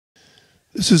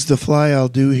This is the fly I'll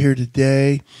do here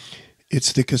today.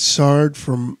 It's the Cassard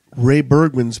from Ray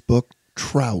Bergman's book,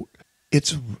 Trout.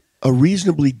 It's a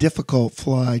reasonably difficult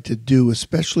fly to do,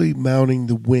 especially mounting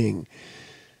the wing.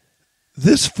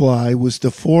 This fly was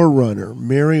the forerunner.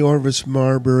 Mary Orvis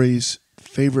Marbury's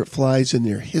favorite flies in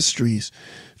their histories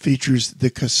features the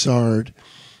Cassard,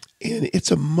 and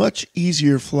it's a much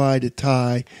easier fly to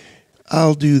tie.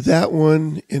 I'll do that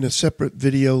one in a separate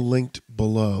video linked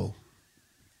below.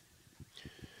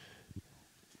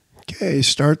 Okay,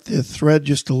 start the thread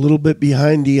just a little bit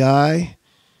behind the eye.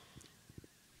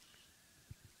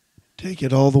 Take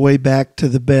it all the way back to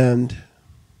the bend.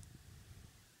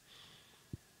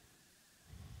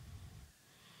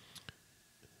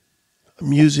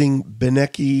 I'm using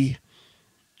Benecki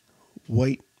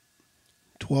white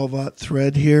 12-aught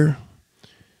thread here.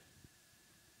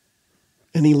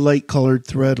 Any light colored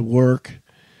thread will work,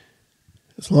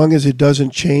 as long as it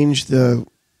doesn't change the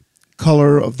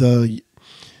color of the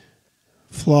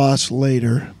floss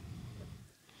later.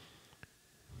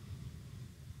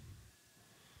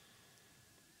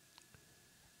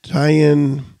 Tie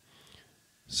in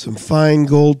some fine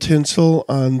gold tinsel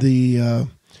on the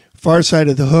far side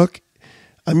of the hook.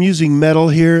 I'm using metal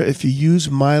here. If you use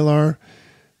mylar,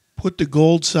 put the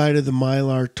gold side of the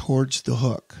mylar towards the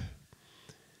hook.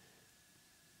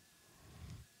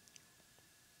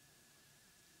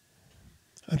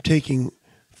 I'm taking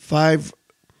 5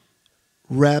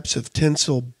 wraps of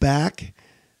tinsel back,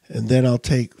 and then I'll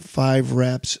take 5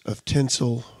 wraps of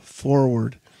tinsel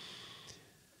forward.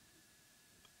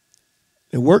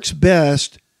 It works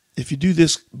best if you do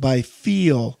this by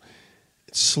feel.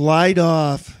 Slide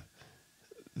off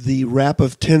the wrap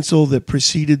of tinsel that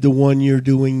preceded the one you're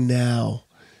doing now.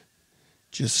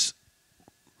 Just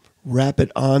wrap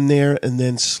it on there and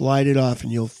then slide it off,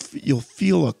 and you'll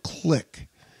feel a click.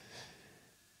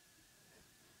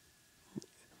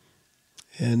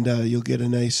 And you'll get a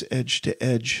nice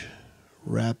edge-to-edge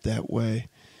wrap that way.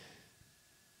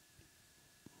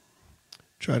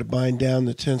 Try to bind down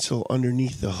the tinsel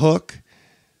underneath the hook.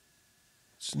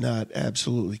 It's not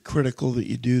absolutely critical that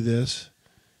you do this.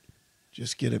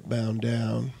 Just get it bound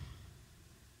down.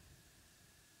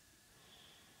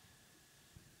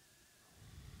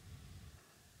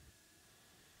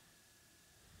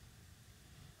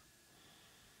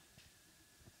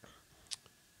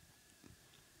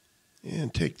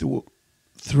 And take the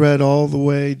thread all the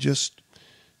way just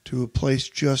to a place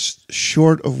just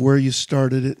short of where you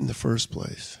started it in the first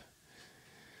place.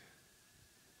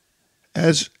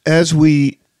 As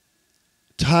we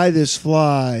tie this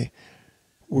fly,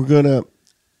 we're going to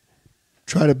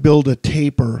try to build a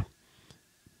taper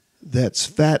that's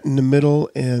fat in the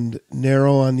middle and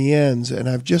narrow on the ends. And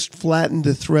I've just flattened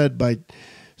the thread by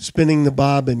spinning the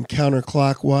bobbin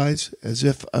counterclockwise as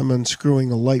if I'm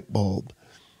unscrewing a light bulb.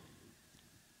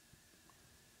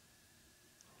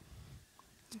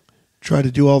 Try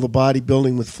to do all the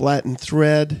bodybuilding with flattened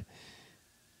thread.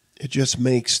 It just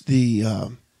makes the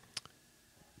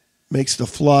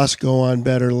floss go on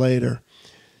better later.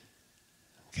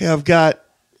 Okay, I've got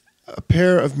a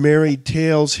pair of married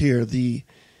tails here. The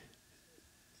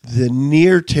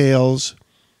near tails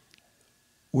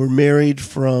were married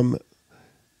from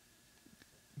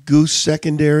goose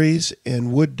secondaries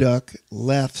and wood duck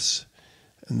lefts,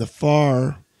 and the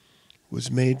far was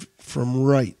made from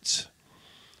rights.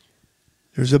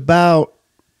 There's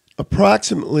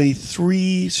approximately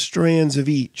 3 strands of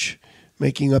each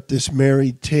making up this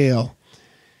married tail.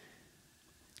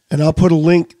 And I'll put a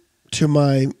link to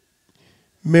my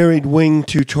married wing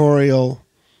tutorial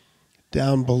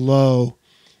down below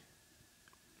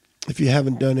if you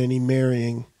haven't done any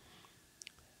marrying.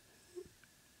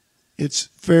 It's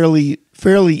fairly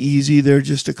easy. There are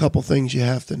just a couple things you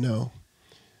have to know.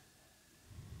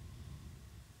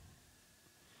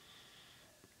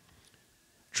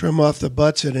 Trim off the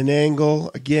butts at an angle.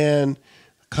 Again,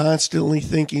 constantly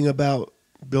thinking about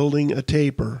building a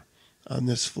taper on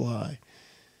this fly.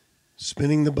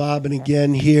 Spinning the bobbin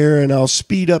again here, and I'll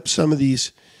speed up some of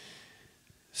these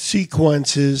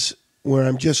sequences where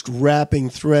I'm just wrapping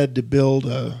thread to build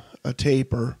a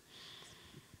taper.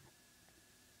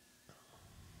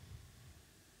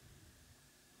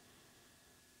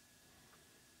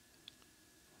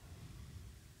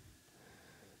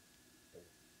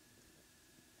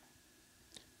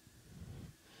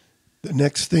 The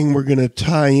next thing we're going to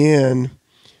tie in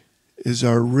is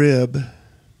our rib.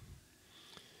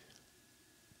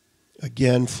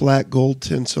 Again, flat gold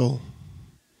tinsel.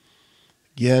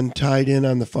 Again, tied in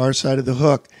on the far side of the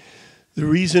hook. The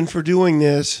reason for doing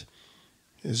this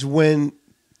is when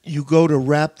you go to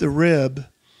wrap the rib,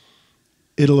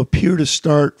 it'll appear to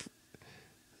start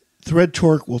thread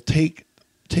torque will take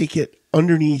it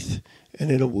underneath, and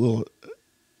it will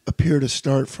appear to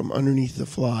start from underneath the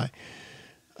fly.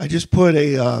 I just put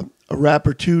a wrap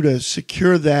or two to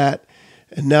secure that,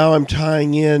 and now I'm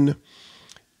tying in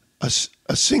a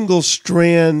single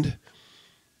strand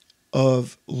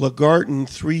of Lagarten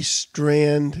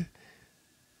 3-strand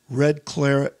red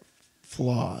claret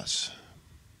floss.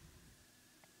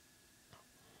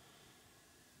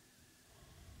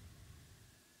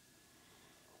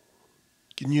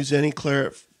 You can use any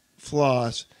claret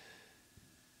floss.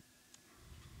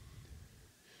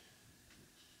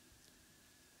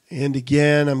 And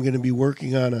again, I'm going to be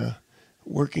working on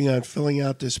filling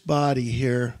out this body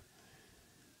here.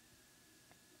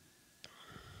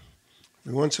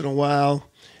 Every once in a while,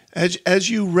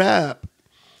 as you wrap,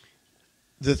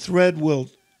 the thread will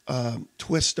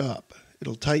twist up.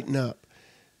 It'll tighten up.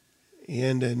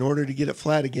 And in order to get it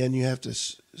flat again, you have to,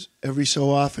 every so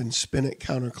often, spin it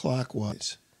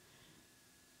counterclockwise.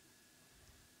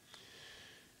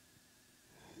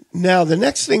 Now, the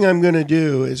next thing I'm going to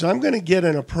do is I'm going to get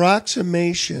an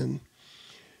approximation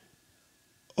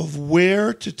of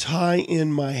where to tie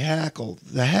in my hackle.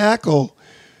 The hackle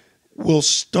will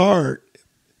start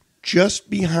just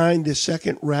behind the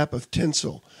second wrap of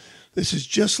tinsel. This is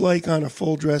just like on a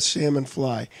full dress salmon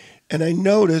fly. And I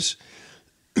notice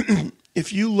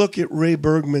if you look at Ray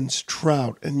Bergman's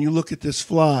Trout and you look at this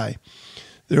fly,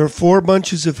 there are 4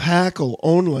 bunches of hackle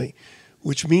only,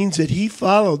 which means that he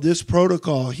followed this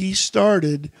protocol. He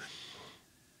started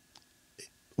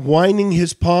winding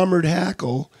his palmered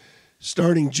hackle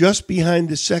starting just behind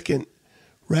the second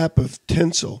wrap of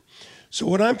tinsel. So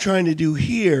what I'm trying to do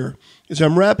here is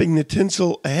I'm wrapping the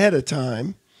tinsel ahead of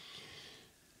time,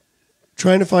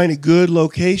 trying to find a good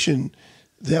location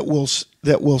that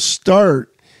will start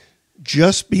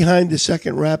just behind the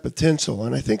second wrap of tinsel.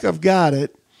 And I think I've got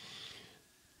it.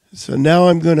 So now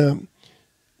I'm going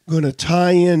to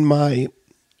tie in my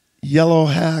yellow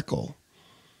hackle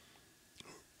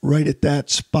right at that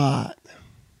spot.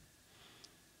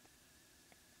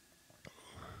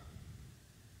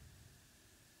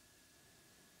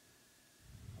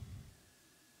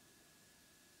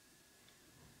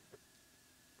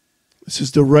 This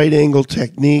is the right angle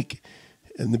technique,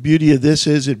 and the beauty of this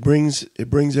is it brings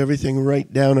everything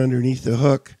right down underneath the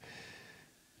hook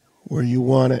where you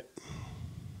want it.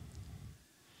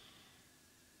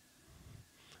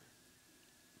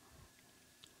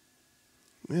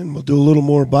 And we'll do a little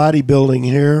more bodybuilding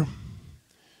here.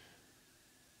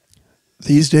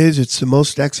 These days, it's the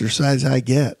most exercise I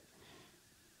get.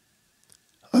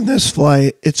 On this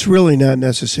fly, it's really not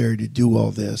necessary to do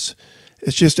all this.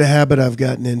 It's just a habit I've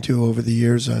gotten into over the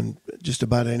years on just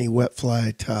about any wet fly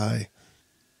I tie.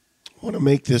 I want to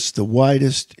make this the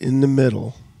widest in the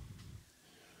middle.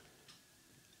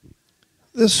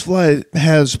 This fly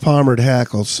has palmered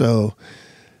hackle, so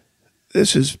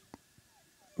this is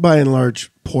by and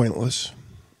large pointless.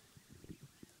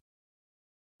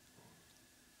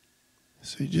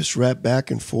 So you just wrap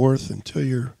back and forth until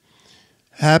you're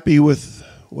happy with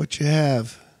what you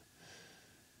have.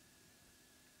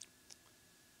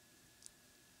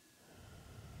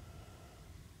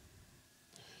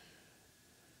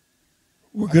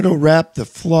 We're going to wrap the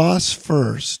floss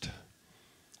first.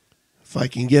 If I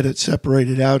can get it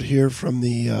separated out here from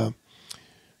the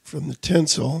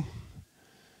tinsel.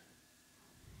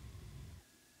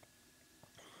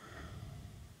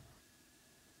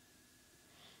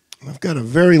 I've got a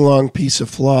very long piece of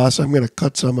floss. I'm going to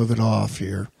cut some of it off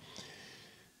here.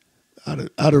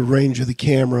 Out of range of the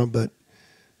camera, but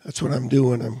that's what I'm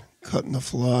doing. I'm cutting the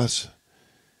floss.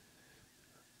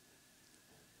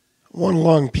 One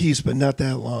long piece, but not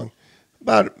that long.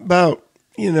 About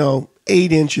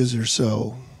 8 inches or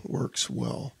so works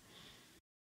well.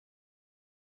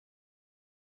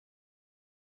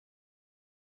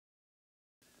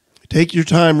 Take your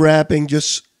time wrapping,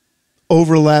 just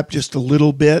overlap just a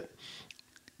little bit.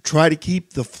 Try to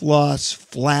keep the floss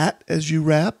flat as you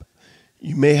wrap.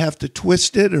 You may have to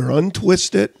twist it or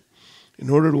untwist it in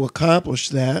order to accomplish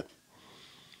that.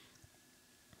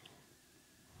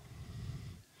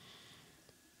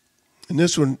 And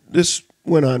this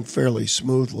went on fairly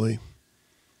smoothly.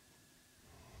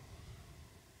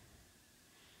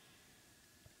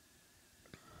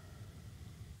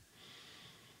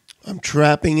 I'm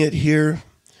trapping it here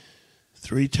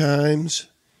 3 times.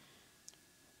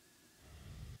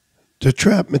 To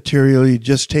trap material, you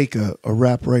just take a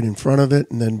wrap right in front of it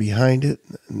and then behind it,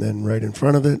 and then right in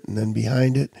front of it and then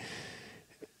behind it.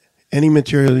 Any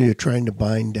material you're trying to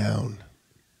bind down.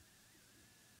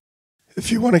 If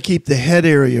you want to keep the head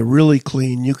area really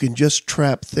clean, you can just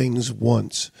trap things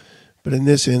once. But in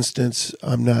this instance,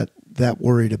 I'm not that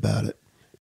worried about it.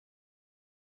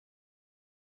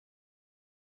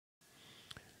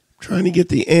 Trying to get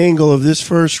the angle of this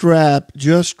first wrap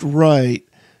just right.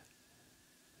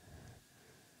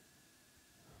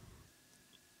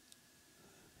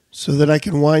 So that I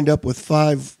can wind up with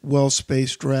 5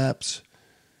 well-spaced wraps.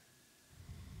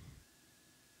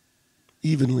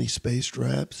 Evenly spaced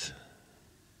wraps.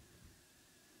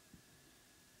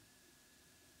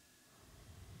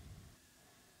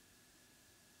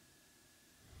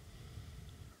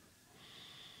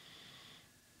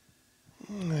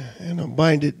 And I'll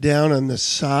bind it down on the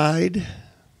side.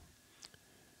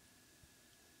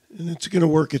 And it's going to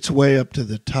work its way up to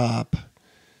the top.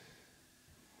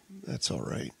 That's all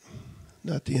right.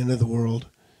 Not the end of the world.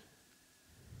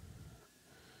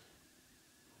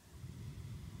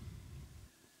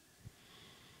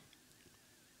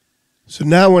 So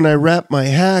now when I wrap my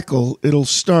hackle, it'll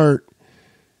start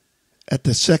at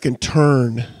the second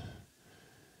turn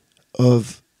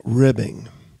of ribbing.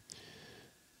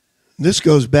 This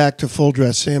goes back to full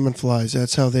dress salmon flies.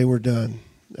 That's how they were done.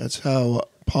 That's how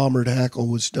palmered hackle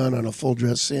was done on a full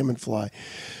dress salmon fly.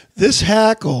 This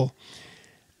hackle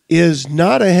is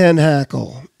not a hen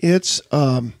hackle. It's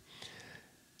a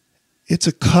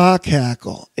cock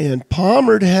hackle. And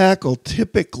palmered hackle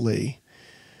typically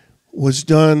was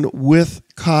done with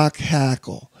cock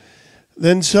hackle.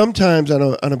 Then sometimes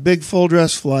on a big full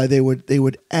dress fly, they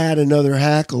would add another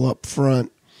hackle up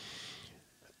front.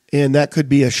 And that could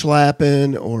be a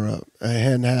schlappen or a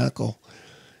hen hackle.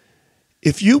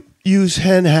 If you use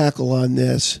hen hackle on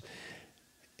this,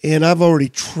 and I've already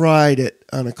tried it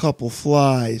on a couple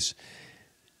flies,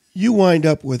 you wind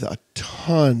up with a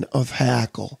ton of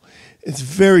hackle. It's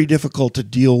very difficult to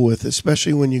deal with,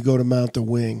 especially when you go to mount the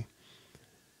wing.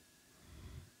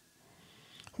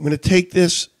 I'm going to take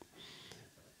this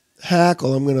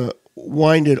hackle, I'm going to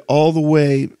wind it all the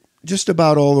way, just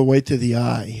about all the way to the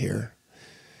eye here,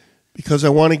 because I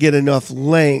want to get enough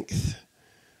length.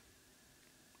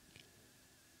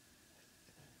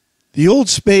 The old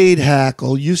spade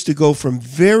hackle used to go from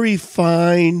very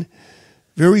fine,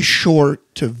 very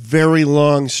short to very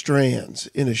long strands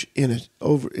in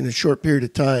a short period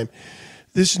of time.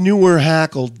 This newer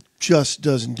hackle just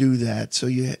doesn't do that, so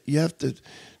you have to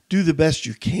do the best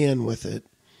you can with it.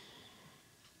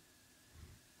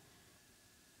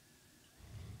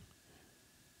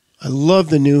 I love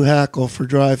the new hackle for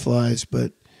dry flies,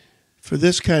 but for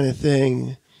this kind of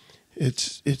thing,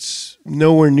 it's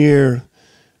nowhere near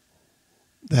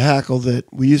the hackle that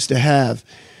we used to have.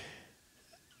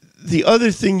 The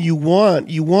other thing you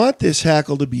want this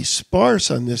hackle to be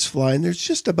sparse on this fly, and there's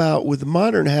just about, with the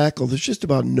modern hackle, there's just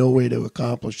about no way to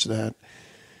accomplish that.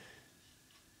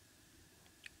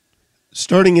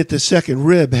 Starting at the second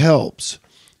rib helps.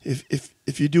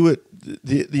 If you do it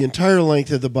the entire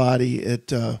length of the body,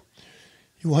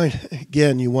 you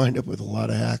wind up with a lot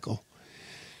of hackle.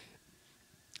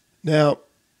 Now,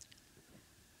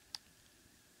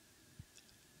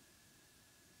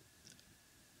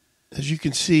 as you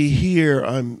can see here,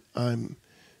 I'm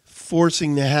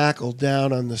forcing the hackle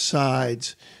down on the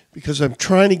sides because I'm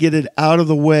trying to get it out of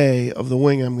the way of the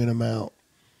wing I'm going to mount.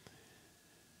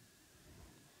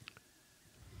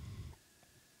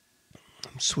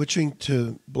 I'm switching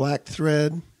to black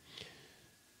thread.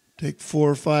 Take 4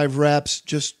 or 5 wraps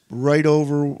just right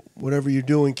over whatever you're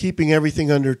doing, keeping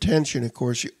everything under tension, of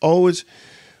course. You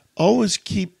always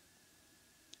keep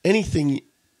anything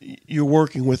you're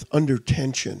working with under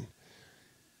tension.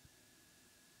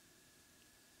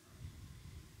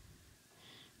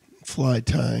 Fly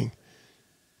tying.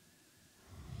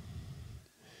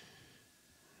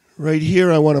 Right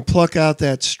here, I want to pluck out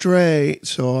that stray,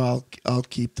 so I'll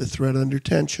keep the thread under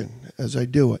tension as I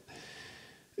do it.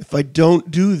 If I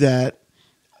don't do that,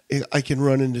 I can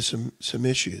run into some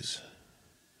issues.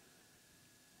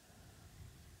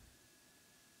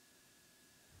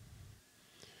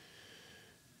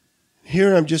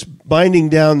 Here I'm just binding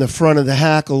down the front of the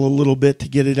hackle a little bit to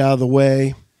get it out of the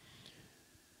way.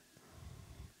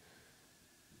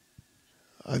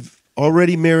 I've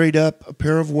already married up a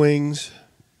pair of wings.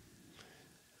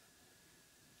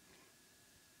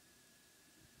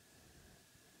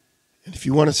 And if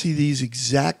you want to see these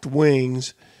exact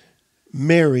wings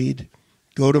married,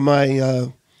 go to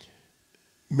my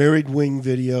married wing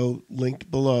video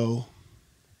linked below.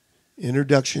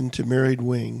 Introduction to married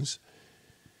wings.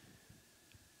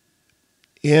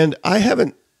 And I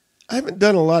haven't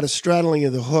done a lot of straddling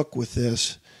of the hook with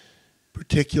this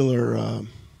particular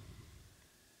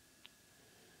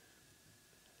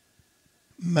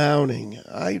mounting.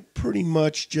 I pretty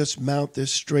much just mount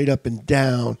this straight up and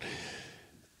down.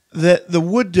 The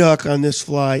wood duck on this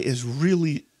fly is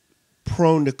really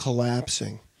prone to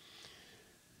collapsing.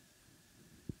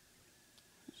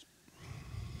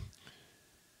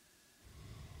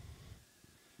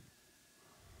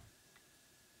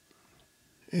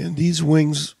 And these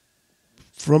wings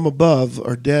from above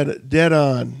are dead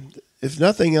on. If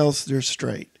nothing else, they're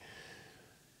straight.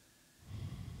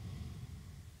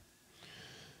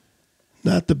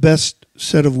 Not the best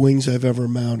set of wings I've ever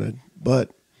mounted,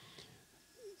 but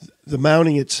the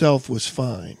mounting itself was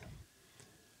fine.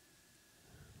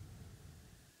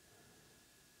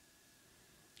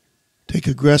 Take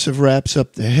aggressive wraps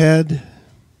up the head.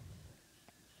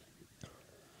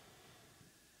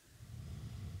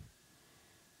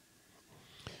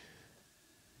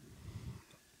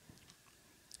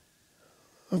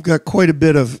 I've got quite a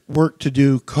bit of work to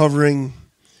do covering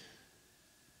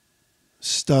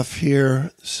stuff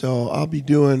here, so I'll be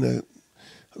doing a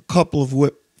couple of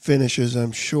whip finishes,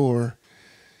 I'm sure.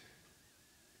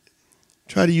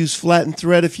 Try to use flattened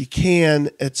thread if you can.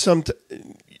 At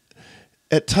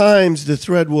times, the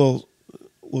thread will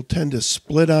tend to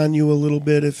split on you a little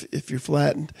bit if you're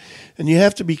flattened, and you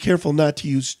have to be careful not to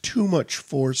use too much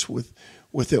force with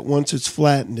it. Once it's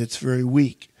flattened, it's very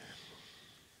weak.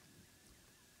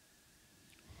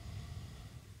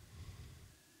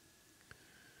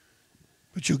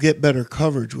 But you'll get better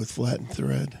coverage with flattened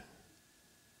thread.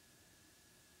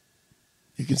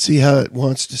 You can see how it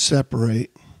wants to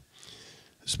separate,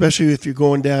 especially if you're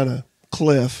going down a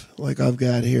cliff like I've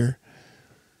got here.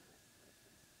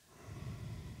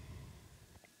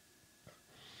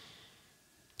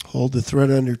 Hold the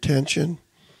thread under tension.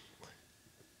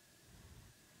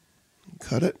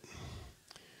 Cut it.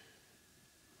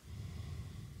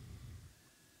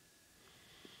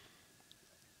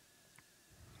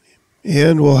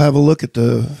 And we'll have a look at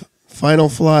the final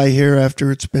fly here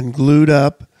after it's been glued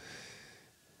up.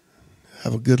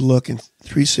 Have a good look in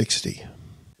 360.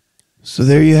 So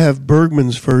there you have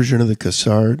Bergman's version of the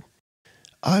Cassard.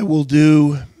 I will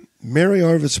do Mary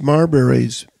Orvis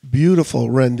Marbury's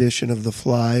beautiful rendition of the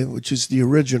fly, which is the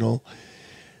original.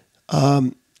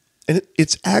 And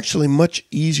it's actually much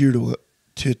easier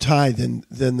to tie than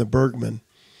the Bergman.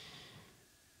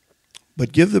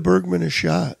 But give the Bergman a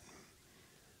shot.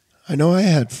 I know I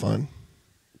had fun.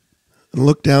 And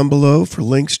look down below for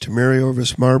links to Mary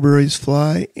Orvis Marbury's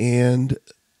fly and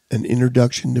an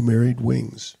introduction to married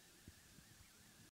wings.